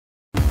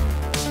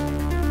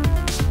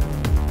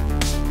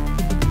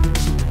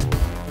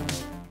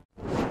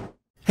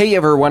Hey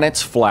everyone,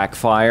 it's Flak.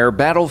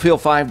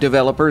 Battlefield 5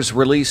 developers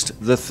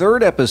released the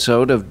third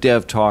episode of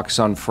Dev Talks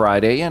on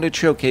Friday, and it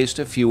showcased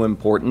a few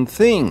important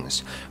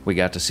things. We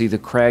got to see the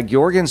Krag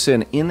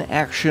Jorgensen in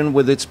action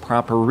with its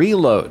proper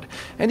reload,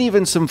 and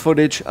even some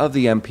footage of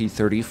the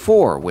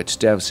MP34, which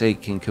devs say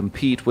can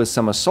compete with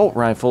some assault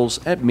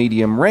rifles at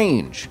medium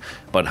range.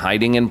 But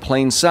hiding in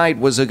plain sight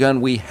was a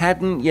gun we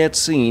hadn't yet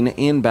seen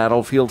in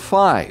Battlefield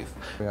 5.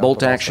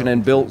 Bolt action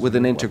and built with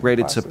an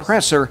integrated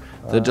suppressor,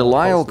 the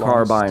Lisle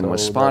Carbine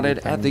was spotted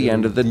at the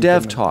end of the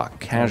dev talk,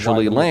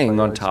 casually laying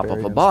on top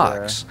of a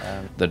box.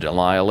 The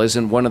Lisle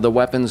isn't one of the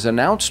weapons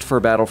announced for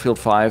Battlefield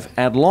 5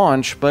 at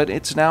launch, but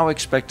it's now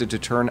expected to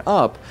turn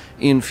up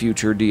in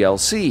future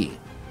DLC.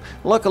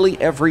 Luckily,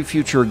 every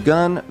future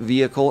gun,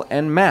 vehicle,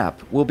 and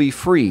map will be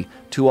free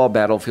to all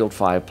Battlefield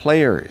 5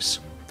 players.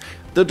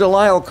 The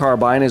Lisle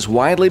Carbine has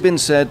widely been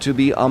said to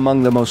be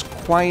among the most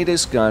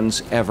quietest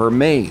guns ever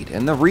made,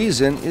 and the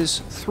reason is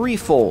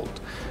threefold.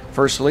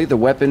 Firstly, the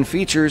weapon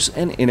features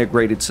an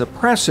integrated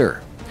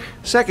suppressor.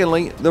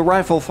 Secondly, the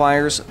rifle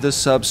fires the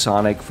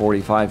subsonic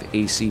 45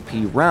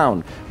 ACP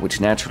round,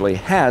 which naturally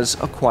has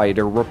a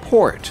quieter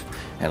report.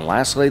 And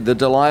lastly,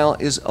 the Lisle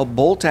is a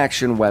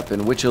bolt-action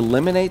weapon which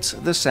eliminates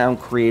the sound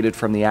created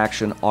from the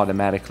action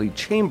automatically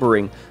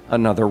chambering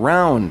another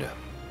round.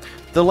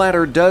 The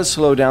latter does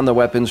slow down the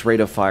weapon's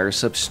rate of fire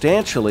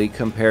substantially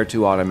compared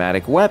to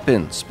automatic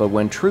weapons, but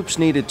when troops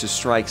needed to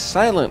strike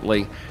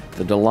silently,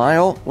 the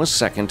Lisle was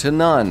second to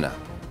none.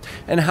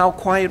 And how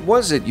quiet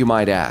was it, you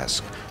might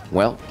ask?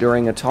 Well,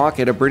 during a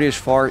talk at a British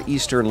Far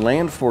Eastern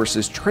Land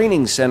Forces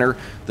training center,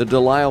 the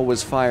Lisle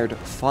was fired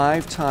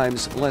 5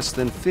 times less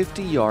than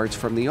 50 yards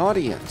from the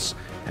audience,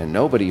 and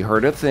nobody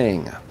heard a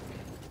thing.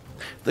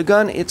 The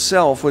gun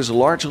itself was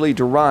largely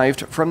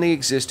derived from the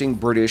existing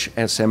British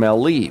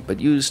SMLE, but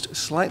used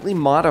slightly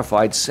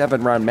modified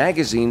 7-round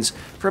magazines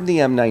from the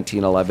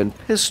M1911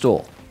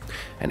 pistol.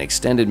 An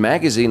extended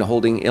magazine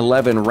holding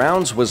 11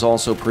 rounds was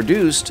also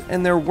produced,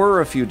 and there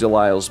were a few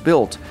Lisles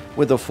built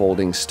with a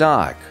folding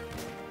stock.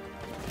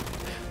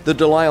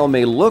 The Lisle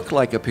may look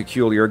like a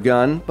peculiar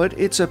gun, but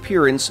its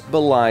appearance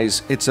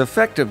belies its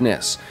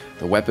effectiveness.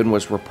 The weapon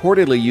was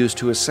reportedly used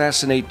to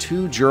assassinate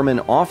 2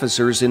 German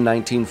officers in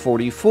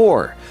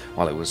 1944,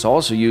 while it was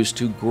also used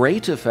to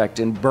great effect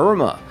in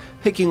Burma,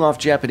 picking off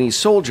Japanese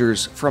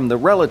soldiers from the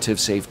relative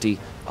safety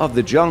of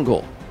the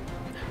jungle.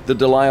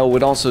 The Lisle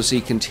would also see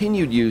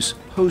continued use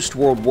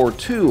post-World War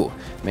II,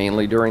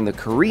 mainly during the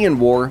Korean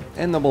War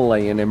and the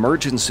Malayan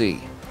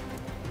Emergency.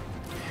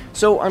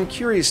 So I'm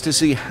curious to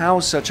see how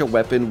such a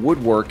weapon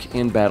would work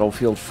in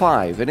Battlefield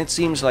 5, and it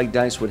seems like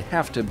DICE would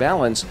have to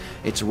balance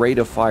its rate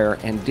of fire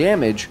and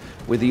damage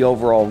with the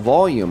overall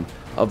volume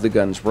of the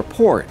gun's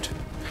report.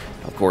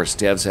 Of course,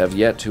 devs have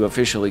yet to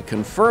officially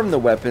confirm the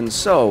weapon,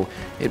 so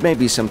it may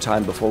be some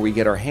time before we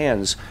get our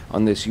hands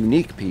on this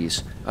unique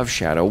piece of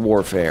shadow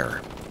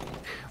warfare.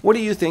 What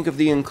do you think of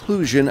the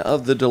inclusion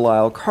of the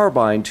Lisle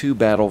Carbine to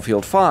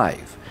Battlefield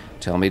 5?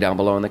 Tell me down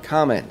below in the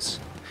comments.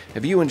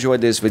 If you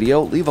enjoyed this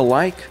video, leave a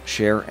like,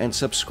 share, and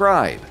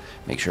subscribe.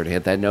 Make sure to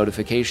hit that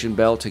notification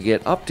bell to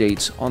get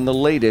updates on the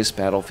latest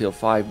Battlefield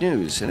 5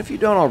 news. And if you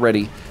don't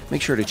already,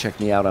 make sure to check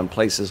me out on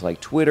places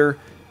like Twitter,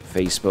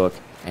 Facebook,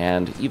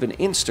 and even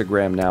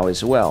Instagram now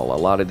as well. A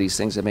lot of these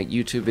things I make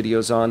YouTube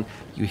videos on,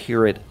 you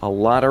hear it a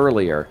lot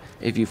earlier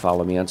if you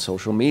follow me on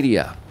social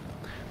media.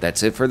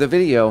 That's it for the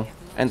video,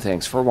 and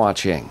thanks for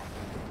watching.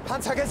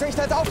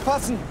 Panzergesicht,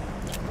 aufpassen!